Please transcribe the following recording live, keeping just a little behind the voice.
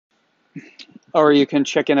Or you can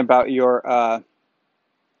check in about your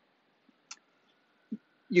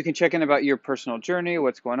personal journey,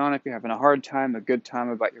 what's going on, if you're having a hard time, a good time,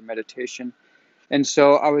 about your meditation. And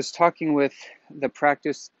so I was talking with the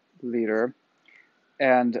practice leader,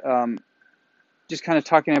 and just kind of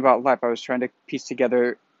talking about life. I was trying to piece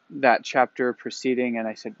together that chapter preceding, and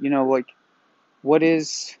I said, like, what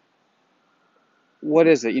is what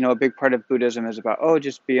is it? A big part of Buddhism is about, oh,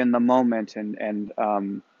 just be in the moment, and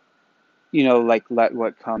like, let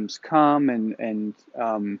what comes come, and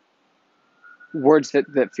words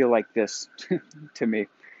that feel like this to me.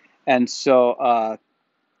 And so I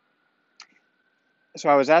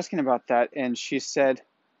was asking about that, and she said,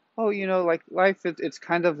 oh, like life, it's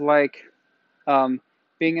kind of like um,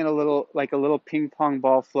 being in a little ping pong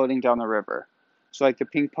ball floating down the river. So like the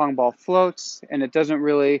ping pong ball floats, and it doesn't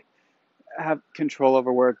really have control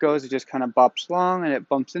over where it goes. It just kind of bops along, and it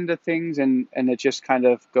bumps into things, and it just kind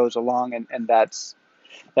of goes along, and that's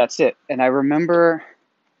it. And I remember,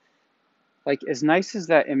 like, as nice as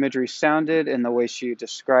that imagery sounded and the way she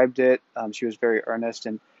described it, she was very earnest.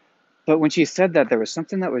 And but when she said that, there was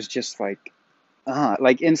something that was just like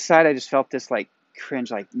inside, I just felt this like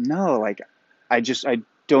cringe, like, no, like, I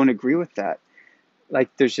don't agree with that.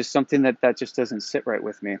 Like, there's just something that just doesn't sit right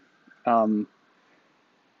with me. Um,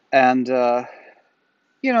 and so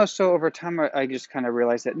over time, I just kind of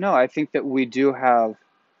realized that no, I think that we do have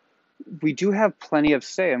plenty of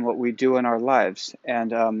say in what we do in our lives.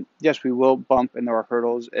 And yes, we will bump, and there are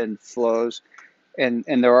hurdles and flows, and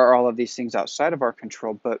there are all of these things outside of our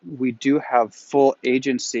control, but we do have full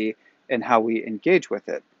agency in how we engage with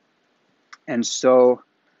it. And so,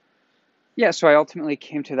 yeah, so I ultimately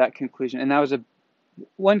came to that conclusion, and that was a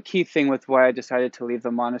one key thing with why I decided to leave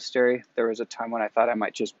the monastery. There was a time when I thought I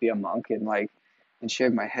might just be a monk and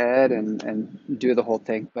shave my head and do the whole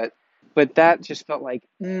thing, but that just felt like,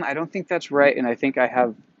 I don't think that's right, and I think I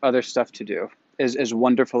have other stuff to do. As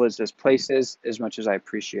wonderful as this place is, as much as I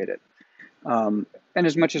appreciate it, and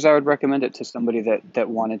as much as I would recommend it to somebody that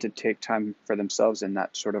wanted to take time for themselves in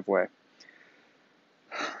that sort of way.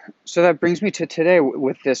 So that brings me to today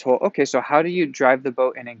with this whole, okay, so how do you drive the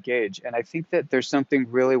boat and engage? And I think that there's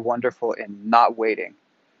something really wonderful in not waiting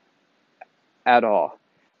at all.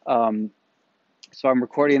 Um, so I'm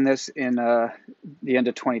recording this in the end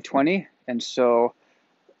of 2020, and so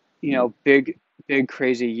big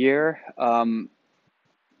crazy year,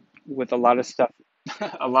 with a lot of stuff,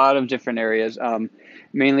 a lot of different areas.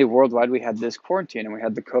 Mainly worldwide, we had this quarantine and we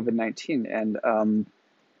had the COVID-19, and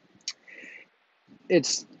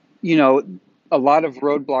it's you know a lot of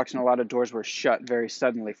roadblocks and a lot of doors were shut very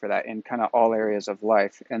suddenly for that in kind of all areas of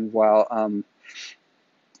life. And while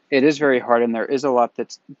it is very hard, and there is a lot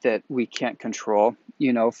that we can't control,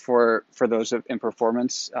 for those in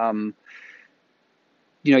performance,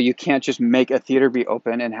 you can't just make a theater be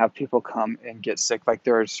open and have people come and get sick. Like,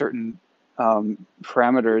 there are certain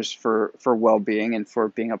parameters for well-being and for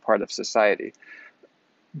being a part of society.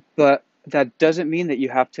 But that doesn't mean that you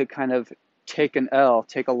have to kind of take an L,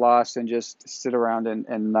 take a loss, and just sit around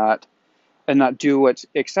and not do what's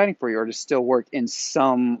exciting for you, or to still work in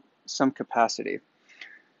some capacity.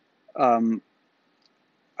 Um,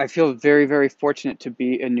 I feel very, very fortunate to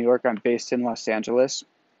be in New York. I'm based in Los Angeles,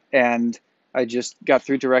 and I just got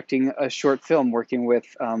through directing a short film, working with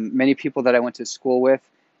many people that I went to school with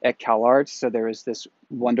at Cal Arts. So there was this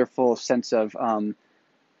wonderful sense of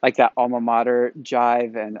like that alma mater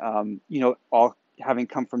jive, and all having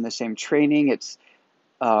come from the same training. It's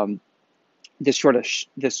um, this sort of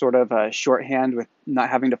shorthand, with not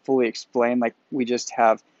having to fully explain. Like, we just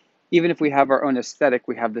have, even if we have our own aesthetic,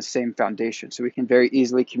 we have the same foundation, so we can very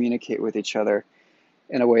easily communicate with each other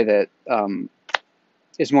in a way that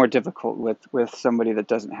is more difficult with somebody that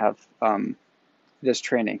doesn't have this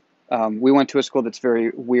training. We went to a school that's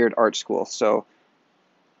very weird art school, so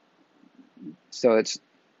it's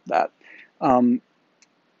that. Um,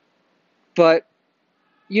 but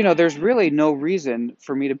there's really no reason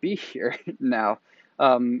for me to be here now.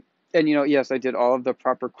 Um, and yes, I did all of the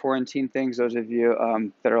proper quarantine things. Those of you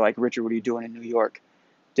that are like, Richard, what are you doing in New York?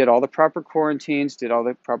 Did all the proper quarantines, did all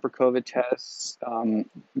the proper COVID tests.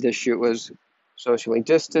 The shoot was socially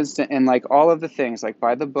distanced, and like all of the things, like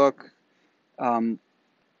by the book. Um,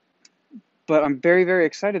 but I'm very, very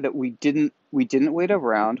excited that we didn't wait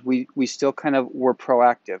around. We still kind of were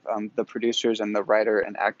proactive. The producers and the writer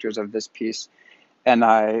and actors of this piece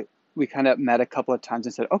and we kind of met a couple of times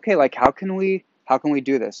and said, okay, like, how can we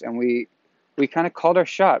do this? And we kind of called our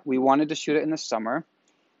shot. We wanted to shoot it in the summer.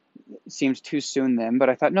 It seems too soon then, but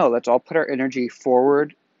I thought, no, let's all put our energy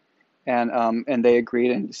forward. And they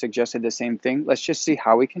agreed and suggested the same thing. Let's just see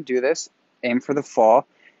how we can do this. Aim for the fall.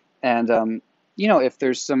 And if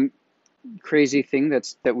there's some crazy thing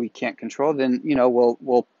that we can't control, then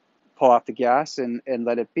we'll pull off the gas and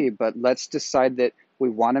let it be. But let's decide that we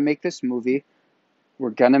want to make this movie. We're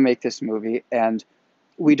gonna make this movie, and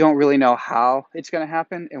we don't really know how it's going to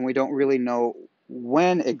happen, and we don't really know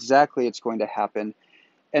when exactly it's going to happen.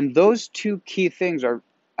 And those two key things are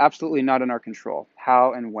absolutely not in our control: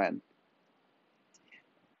 how and when.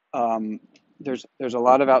 Um, there's a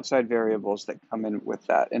lot of outside variables that come in with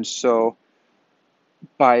that, and so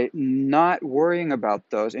by not worrying about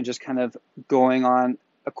those and just kind of going on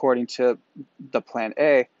according to the plan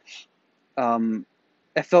A,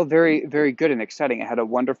 it felt very, very good and exciting. I had a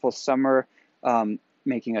wonderful summer,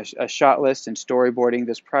 making a shot list and storyboarding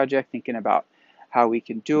this project, thinking about how we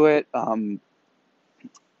can do it,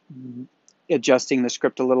 adjusting the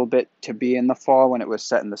script a little bit to be in the fall when it was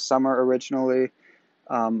set in the summer originally.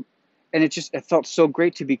 Um, and it felt so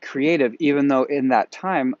great to be creative, even though in that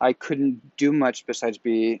time I couldn't do much besides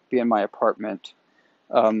be in my apartment,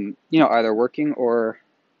 either working or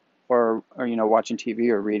watching TV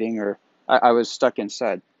or reading, or I was stuck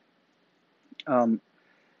inside. Um,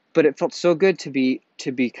 but it felt so good to be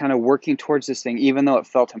kind of working towards this thing, even though it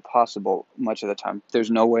felt impossible much of the time.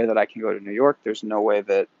 There's no way that I can go to New York. There's no way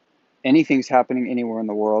that anything's happening anywhere in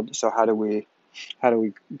the world. So how do we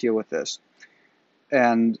deal with this?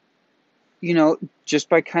 And just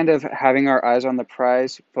by kind of having our eyes on the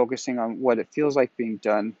prize, focusing on what it feels like being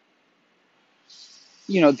done,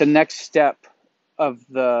 the next step of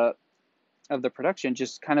the production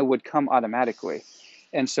just kind of would come automatically.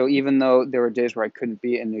 And so even though there were days where I couldn't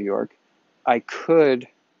be in New York, I could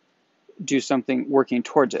do something working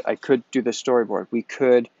towards it. I could do the storyboard. We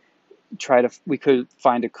could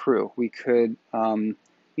find a crew. We could,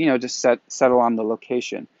 just settle on the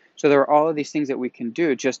location. So there are all of these things that we can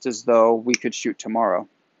do, just as though we could shoot tomorrow.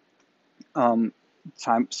 Um,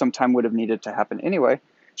 some time would have needed to happen anyway.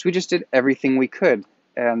 So we just did everything we could.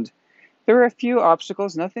 And there were a few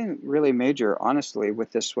obstacles, nothing really major, honestly,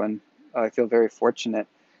 with this one. I feel very fortunate.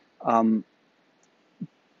 Um,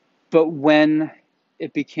 but when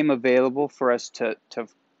it became available for us to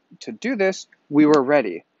do this, we were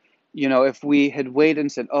ready. If we had waited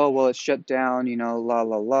and said, "Oh, well, it's shut down," la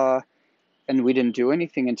la la, and we didn't do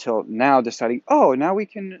anything until now, deciding, "Oh, now we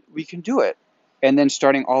can do it," and then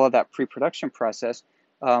starting all of that pre-production process,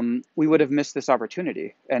 we would have missed this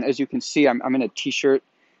opportunity. And as you can see, I'm in a t-shirt.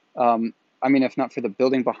 Um, I mean, if not for the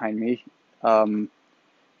building behind me, um,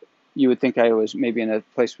 you would think I was maybe in a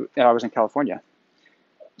place. I was in California,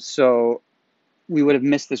 so we would have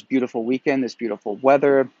missed this beautiful weekend, this beautiful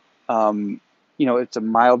weather. It's a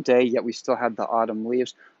mild day, yet we still had the autumn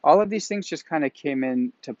leaves. All of these things just kind of came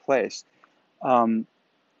into place. Um,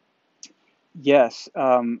 yes,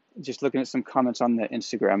 just looking at some comments on the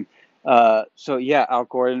Instagram. So yeah, Al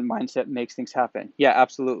Gordon mindset makes things happen. Yeah,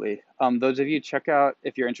 absolutely. Those of you check out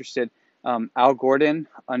if you're interested, Al Gordon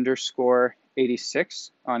underscore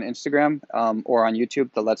 86 on Instagram, or on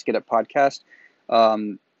YouTube, the Let's Get It podcast.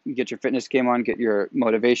 Get your fitness game on, get your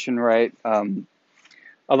motivation right.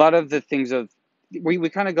 A lot of the things of we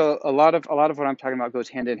kind of go a lot of what I'm talking about goes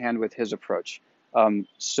hand in hand with his approach.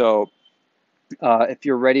 So if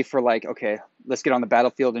you're ready for, like, okay, let's get on the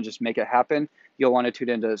battlefield and just make it happen, you'll want to tune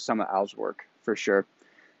into some of Al's work for sure.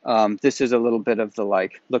 This is a little bit of the,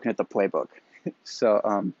 like, looking at the playbook.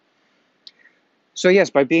 So yes,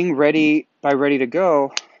 by ready to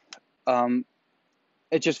go, um,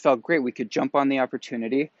 it just felt great. We could jump on the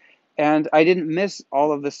opportunity, and I didn't miss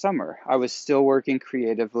all of the summer. I was still working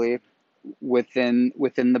creatively within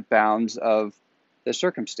the bounds of the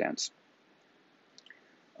circumstance.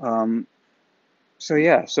 Um, so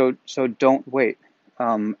yeah, so don't wait,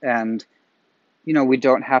 and we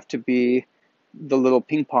don't have to be the little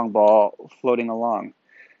ping pong ball floating along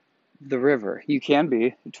the river. You can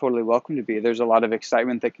be totally welcome to be. There's a lot of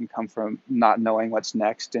excitement that can come from not knowing what's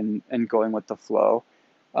next and going with the flow.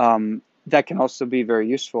 That can also be very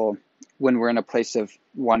useful when we're in a place of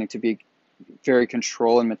wanting to be very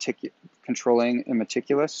controlling and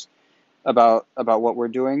meticulous about what we're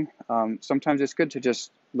doing. Sometimes it's good to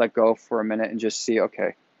just let go for a minute and just see,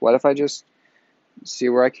 okay, what if I just see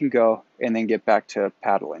where I can go and then get back to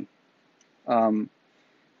paddling. Um,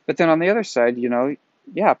 but then on the other side,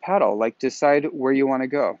 yeah, paddle, like, decide where you want to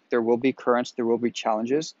go. There will be currents, there will be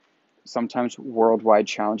challenges, sometimes worldwide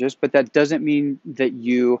challenges, but that doesn't mean that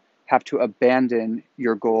you have to abandon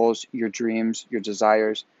your goals, your dreams, your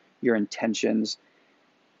desires, your intentions.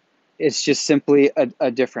 It's just simply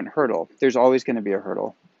a different hurdle. There's always going to be a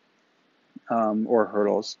hurdle, or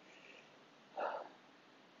hurdles.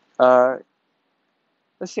 Uh,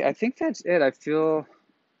 let's see. I think that's it. I feel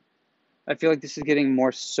I feel like this is getting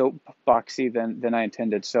more soapboxy than I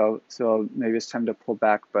intended. So maybe it's time to pull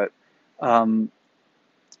back. But um,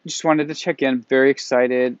 just wanted to check in. Very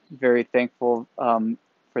excited, very thankful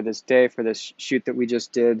for this day, for this shoot that we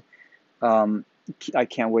just did. Um, I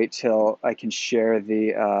can't wait till I can share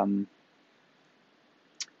the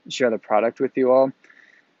product with you all.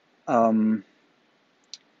 Um,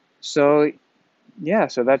 so yeah,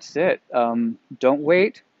 so that's it. Don't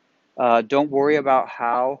wait. Don't worry about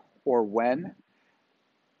how or when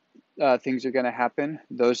things are going to happen.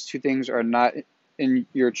 Those two things are not in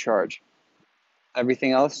your charge.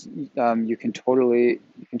 Everything else, you can totally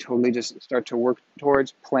just start to work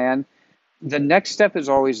towards, plan. The next step is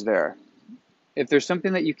always there. If there's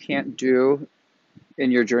something that you can't do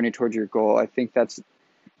in your journey towards your goal, I think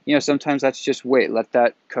sometimes that's just wait, let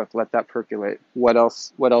that cook, let that percolate. What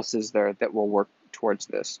else is there that will work towards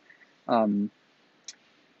this? Um,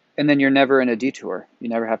 and then you're never in a detour. You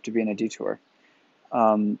never have to be in a detour.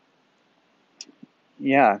 Um,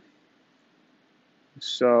 yeah.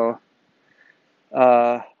 So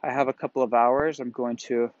I have a couple of hours. I'm going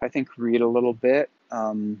to, I think, read a little bit,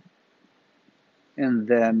 and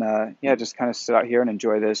then yeah, just kind of sit out here and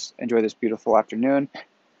enjoy this beautiful afternoon.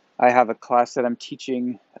 I have a class that I'm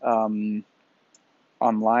teaching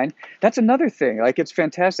online. That's another thing. Like, it's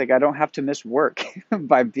fantastic. I don't have to miss work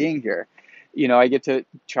by being here. I get to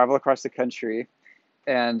travel across the country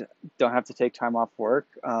and don't have to take time off work.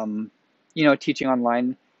 Teaching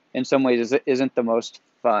online in some ways isn't the most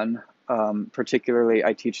fun. Particularly,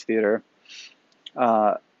 I teach theater.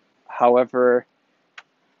 Uh, However,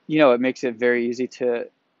 it makes it very easy to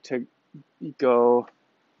go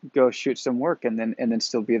shoot some work and then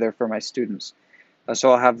still be there for my students.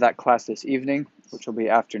 So I'll have that class this evening, which will be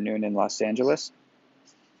afternoon in Los Angeles.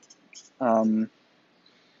 Um,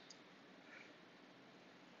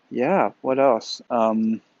 yeah, what else?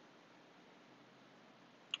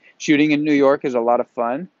 Shooting in New York is a lot of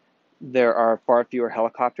fun. There are far fewer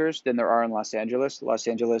helicopters than there are in Los Angeles. Los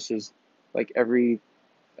Angeles is like every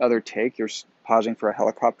other take, you're pausing for a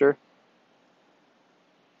helicopter.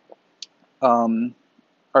 Um,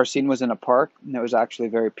 our scene was in a park, and it was actually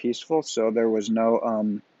very peaceful, so there was not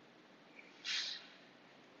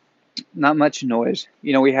much noise.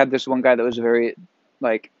 We had this one guy that was very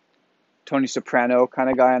like Tony Soprano kind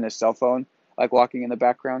of guy on his cell phone, like walking in the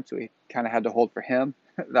background, so we kind of had to hold for him.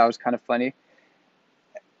 That was kind of funny.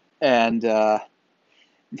 And yeah,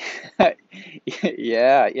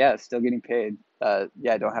 yeah, still getting paid.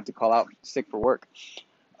 Yeah, I don't have to call out sick for work.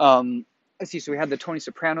 Um, let's see. So we had the Tony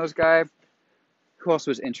Sopranos guy. Who else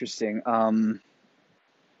was interesting?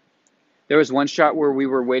 There was one shot where we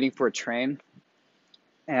were waiting for a train,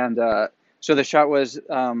 and so the shot was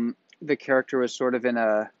the character was sort of in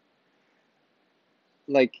a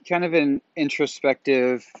like kind of an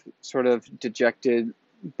introspective, sort of dejected,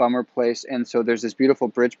 bummer place, and so there's this beautiful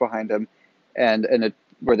bridge behind him, and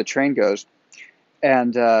where the train goes,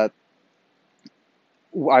 and I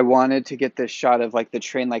wanted to get this shot of like the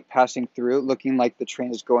train like passing through, looking like the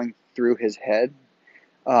train is going through his head.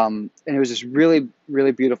 And it was this really,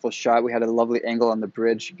 really beautiful shot. We had a lovely angle on the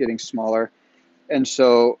bridge getting smaller. And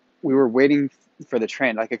so we were waiting for the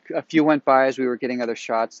train. Like a few went by as we were getting other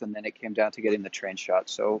shots, and then it came down to getting the train shot.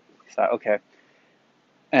 So I thought, okay.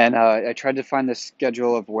 And I tried to find the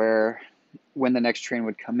schedule of when the next train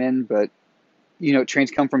would come in, but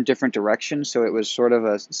trains come from different directions, so it was sort of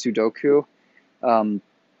a Sudoku. Um,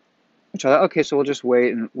 which I thought, okay, so we'll just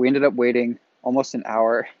wait, and we ended up waiting almost an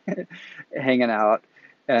hour, hanging out.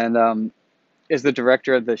 And as the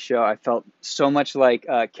director of the show, I felt so much like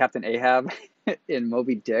Captain Ahab in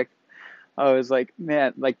Moby Dick. I was like,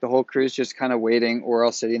 man, like the whole crew's just kind of waiting. We're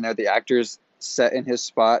all sitting there. The actor's set in his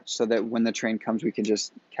spot so that when the train comes, we can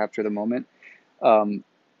just capture the moment. Um,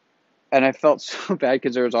 and I felt so bad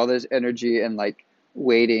because there was all this energy and like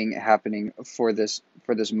waiting happening for this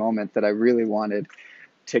moment that I really wanted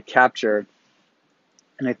to capture.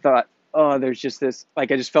 And I thought, oh, there's just this,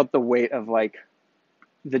 like, I just felt the weight of like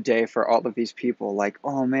the day for all of these people. Like,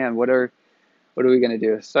 oh man, what are we gonna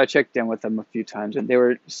do? So I checked in with them a few times, and they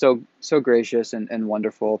were so gracious and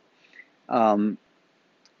wonderful. Um,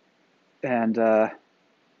 and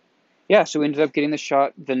yeah, so we ended up getting the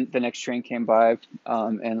shot. The next train came by,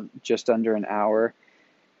 in just under an hour,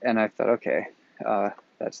 and I thought, okay,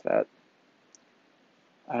 that's that.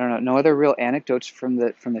 I don't know, no other real anecdotes from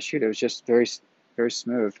the shoot. It was just very very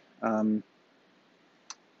smooth.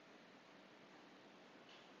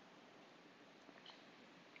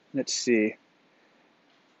 Let's see,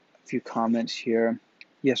 a few comments here.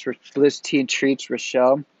 Yes, Liz T treats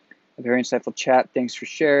Rochelle. A very insightful chat. Thanks for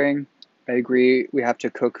sharing. I agree. We have to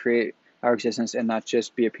co-create our existence and not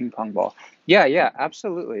just be a ping pong ball. Yeah, yeah,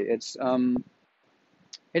 absolutely. It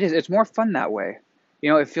is. It's more fun that way.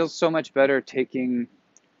 It feels so much better taking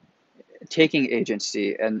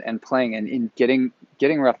agency and playing and getting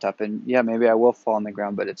roughed up. And yeah, maybe I will fall on the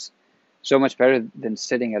ground, but it's so much better than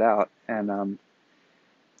sitting it out. And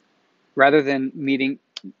rather than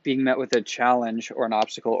being met with a challenge or an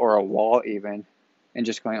obstacle or a wall even, and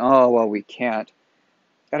just going, oh well, we can't.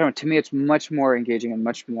 I don't know. To me, it's much more engaging and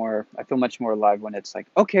much more. I feel much more alive when it's like,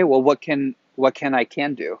 okay, well, what can I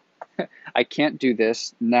can do? I can't do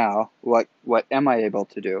this now. What am I able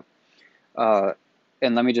to do? Uh,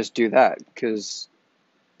 and let me just do that because,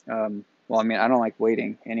 well, I mean, I don't like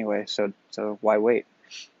waiting anyway. So why wait?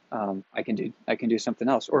 I can do something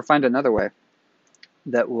else or find another way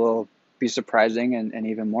that will be surprising and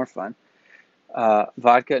even more fun.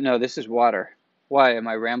 Vodka? No, this is water. Why am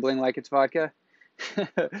I rambling like it's vodka?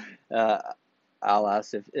 uh, I'll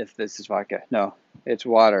ask if this is vodka. No, it's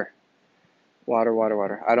water. Water, water,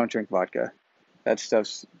 water. I don't drink vodka. That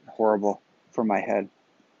stuff's horrible for my head.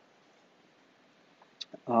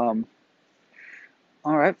 Um,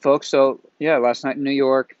 all right, folks. So yeah, last night in New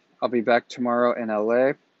York. I'll be back tomorrow in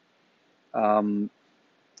LA. Um,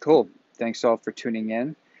 cool. Thanks all for tuning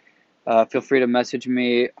in. Feel free to message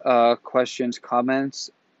me questions,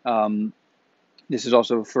 comments. Um, this is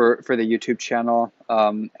also for the YouTube channel.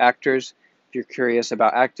 Actors, if you're curious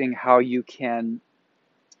about acting, how you can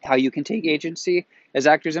take agency as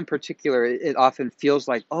actors in particular, it often feels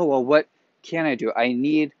like, oh, well, what can I do? I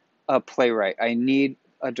need a playwright. I need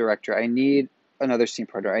a director. I need another scene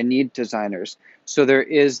partner. I need designers. So there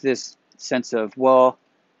is this sense of, well,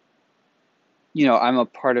 I'm a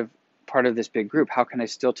part of this big group. How can I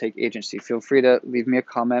still take agency? Feel free to leave me a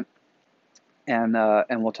comment, and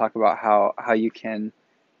we'll talk about how you can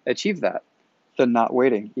achieve that, the not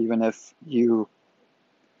waiting, even if you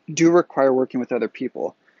do require working with other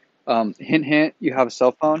people. Hint, hint, you have a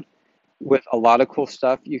cell phone with a lot of cool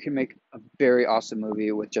stuff. You can make a very awesome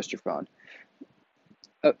movie with just your phone.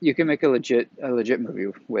 You can make a legit movie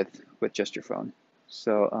with just your phone.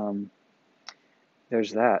 So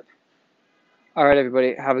there's that. All right,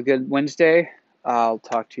 everybody, have a good Wednesday. I'll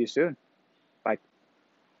talk to you soon.